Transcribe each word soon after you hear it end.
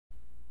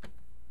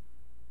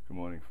Good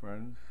morning,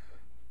 friends,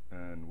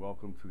 and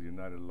welcome to the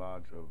United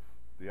Lodge of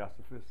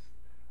Theosophists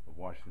of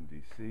Washington,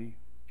 D.C.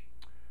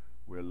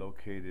 We're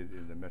located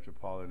in the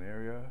metropolitan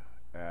area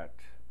at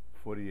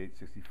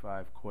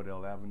 4865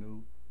 Cordell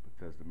Avenue,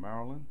 Bethesda,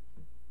 Maryland.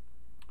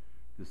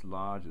 This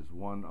lodge is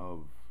one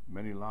of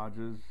many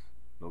lodges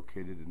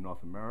located in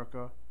North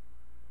America,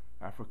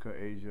 Africa,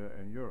 Asia,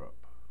 and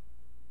Europe.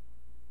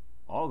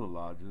 All the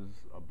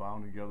lodges are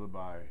bound together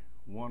by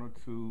one or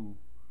two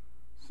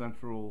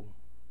central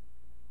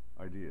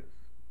ideas: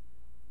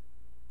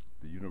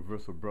 the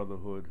universal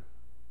brotherhood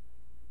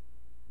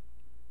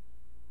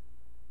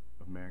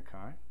of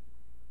mankind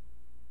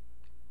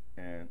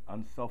and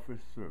unselfish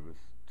service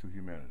to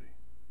humanity.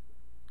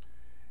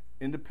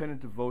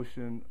 Independent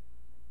devotion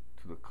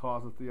to the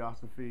cause of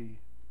theosophy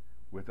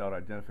without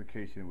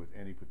identification with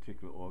any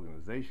particular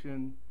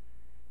organization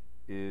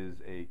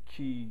is a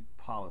key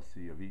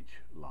policy of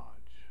each lodge.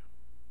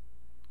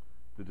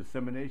 The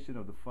dissemination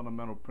of the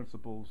fundamental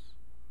principles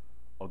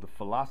of the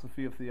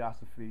philosophy of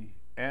theosophy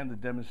and the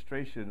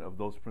demonstration of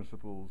those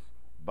principles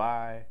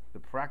by the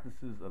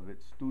practices of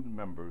its student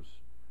members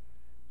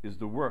is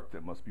the work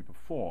that must be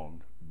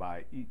performed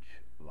by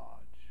each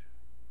lodge.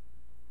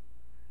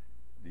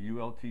 The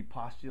ULT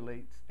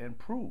postulates and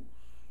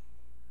proves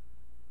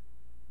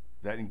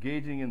that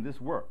engaging in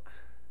this work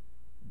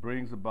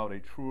brings about a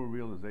truer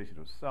realization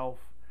of self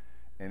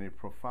and a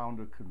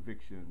profounder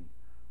conviction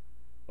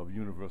of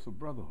universal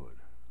brotherhood.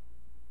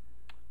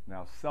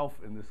 Now,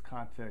 self in this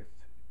context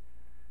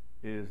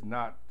is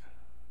not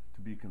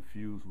to be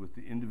confused with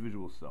the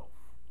individual self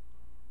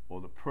or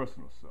the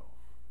personal self.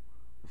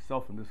 The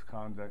self in this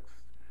context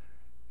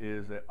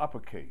is an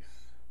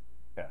uppercase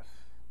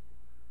S,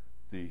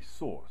 the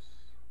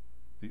source,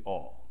 the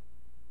all.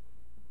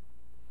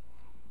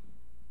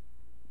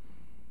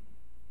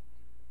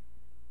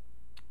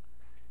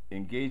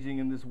 Engaging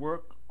in this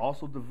work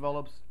also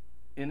develops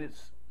in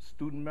its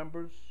student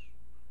members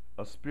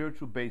a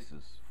spiritual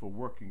basis for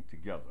working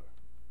together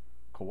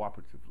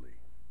cooperatively.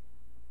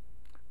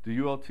 The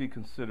ULT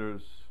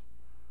considers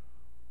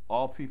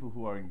all people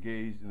who are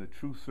engaged in the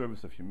true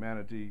service of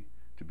humanity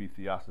to be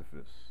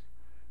theosophists.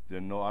 There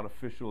are no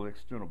artificial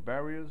external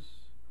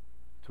barriers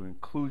to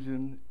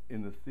inclusion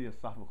in the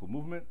theosophical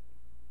movement.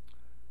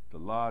 The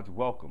Lodge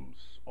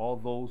welcomes all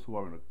those who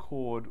are in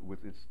accord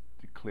with its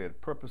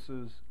declared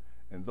purposes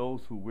and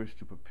those who wish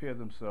to prepare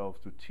themselves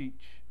to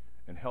teach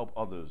and help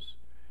others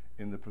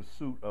in the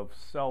pursuit of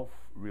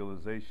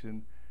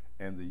self-realization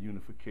and the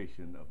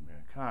unification of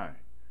mankind.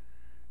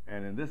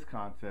 And in this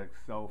context,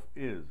 self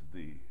is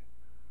the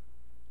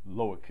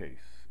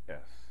lowercase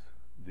s,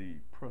 the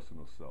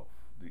personal self,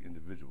 the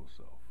individual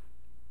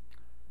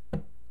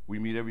self. We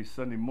meet every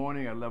Sunday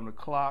morning at 11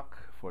 o'clock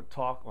for a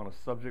talk on a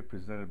subject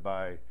presented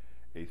by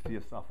a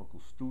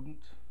theosophical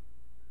student.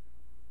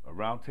 A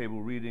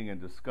roundtable reading and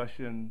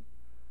discussion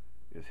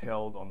is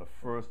held on the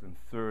first and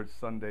third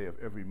Sunday of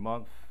every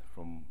month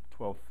from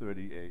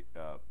 12:30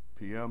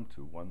 p.m.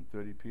 to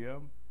 1:30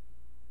 p.m.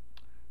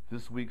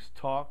 This week's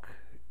talk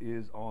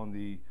is on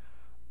the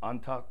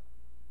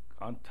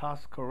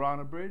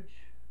ANTASKARANA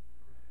bridge.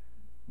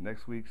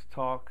 Next week's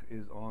talk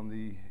is on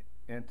the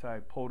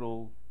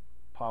antipodal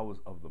powers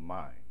of the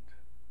mind.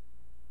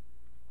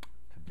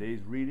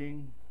 Today's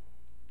reading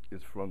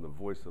is from the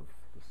Voice of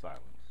the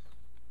Silence.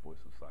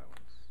 Voice of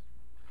Silence.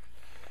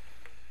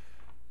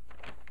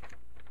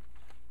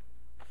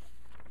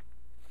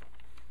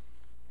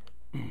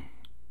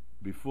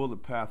 Before the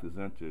path is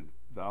entered,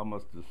 thou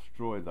must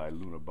destroy thy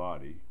lunar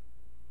body,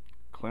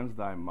 cleanse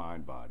thy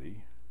mind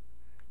body,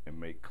 and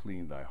make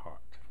clean thy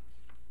heart.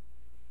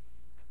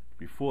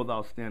 Before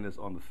thou standest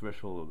on the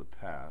threshold of the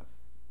path,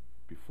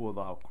 before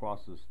thou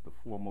crossest the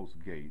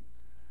foremost gate,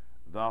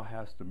 thou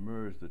hast to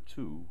merge the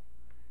two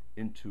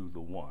into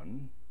the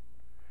one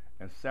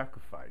and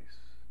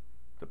sacrifice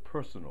the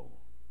personal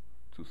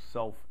to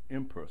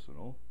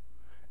self-impersonal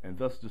and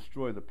thus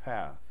destroy the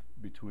path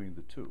between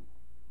the two.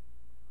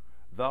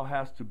 Thou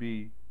hast to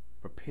be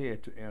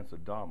prepared to answer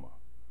Dharma,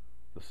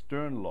 the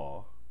stern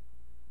law,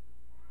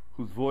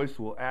 whose voice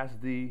will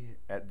ask thee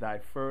at thy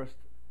first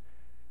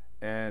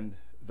and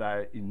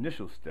thy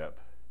initial step,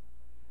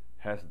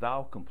 hast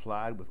thou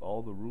complied with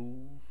all the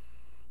rules,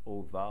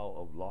 O thou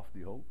of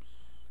lofty hopes?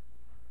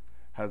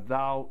 Hast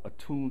thou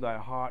attuned thy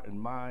heart and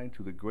mind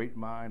to the great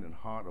mind and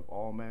heart of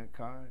all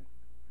mankind?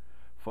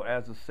 For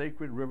as the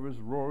sacred river's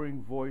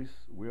roaring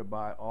voice,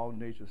 whereby all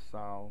nature's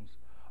sounds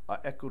are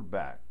echoed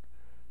back,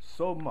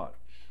 so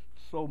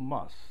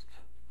must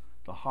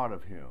the heart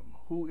of him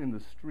who in the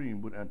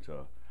stream would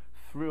enter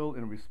thrill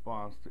in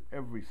response to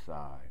every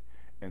sigh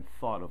and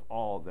thought of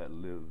all that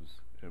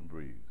lives and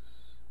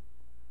breathes.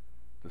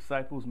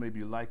 Disciples may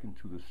be likened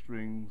to the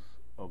strings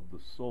of the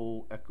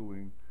soul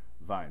echoing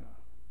vina.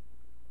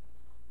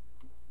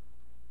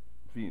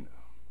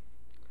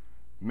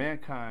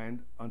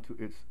 Mankind unto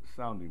its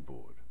sounding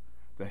board,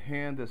 the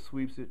hand that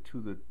sweeps it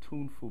to the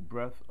tuneful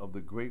breath of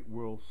the great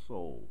world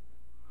soul,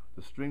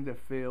 the string that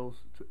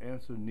fails to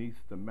answer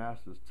neath the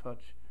master's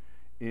touch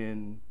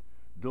in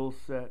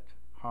dulcet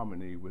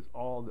harmony with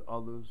all the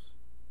others,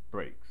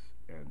 breaks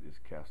and is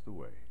cast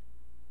away.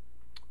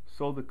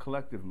 So the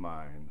collective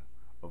mind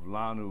of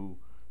Lanu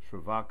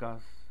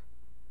Shravakas,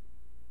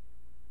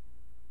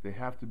 they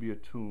have to be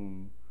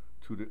attuned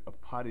to the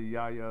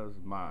Apadiyaya's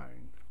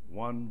mind,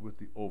 one with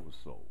the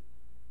Oversoul.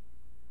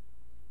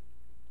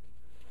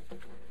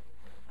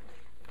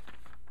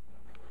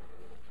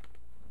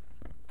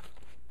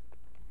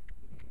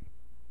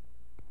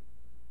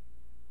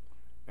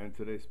 And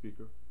today's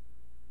speaker,